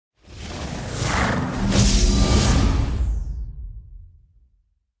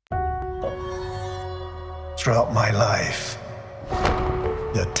Throughout my life,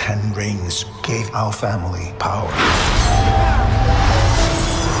 the 10 rings gave our family power.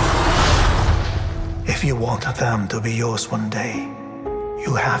 If you want them to be yours one day,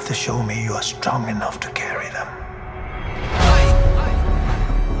 you have to show me you are strong enough to carry them.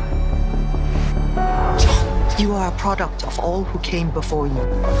 You are a product of all who came before you.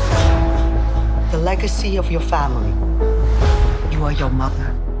 The legacy of your family. You are your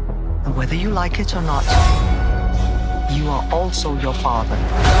mother. And whether you like it or not, you are also your father.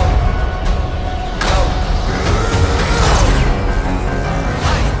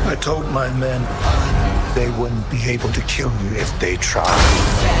 I told my men they wouldn't be able to kill you if they tried.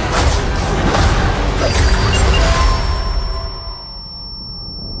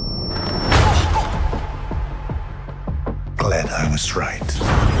 Glad I was right.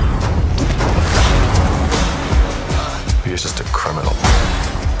 You're just a criminal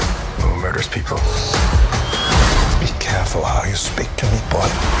who murders people. Be careful how you speak to me, boy.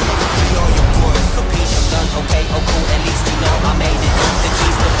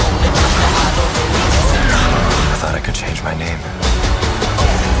 I thought I could change my name,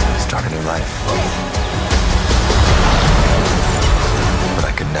 start a new life. But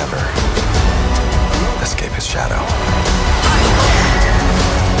I could never escape his shadow.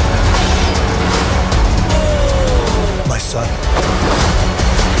 My son,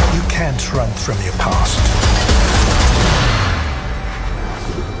 you can't run from your past.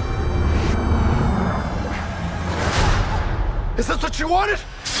 Is this what you wanted?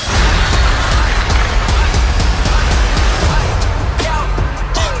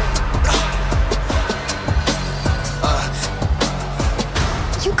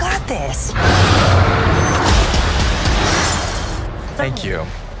 You got this. Thank you.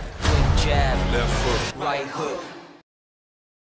 Jab, left foot, right hook.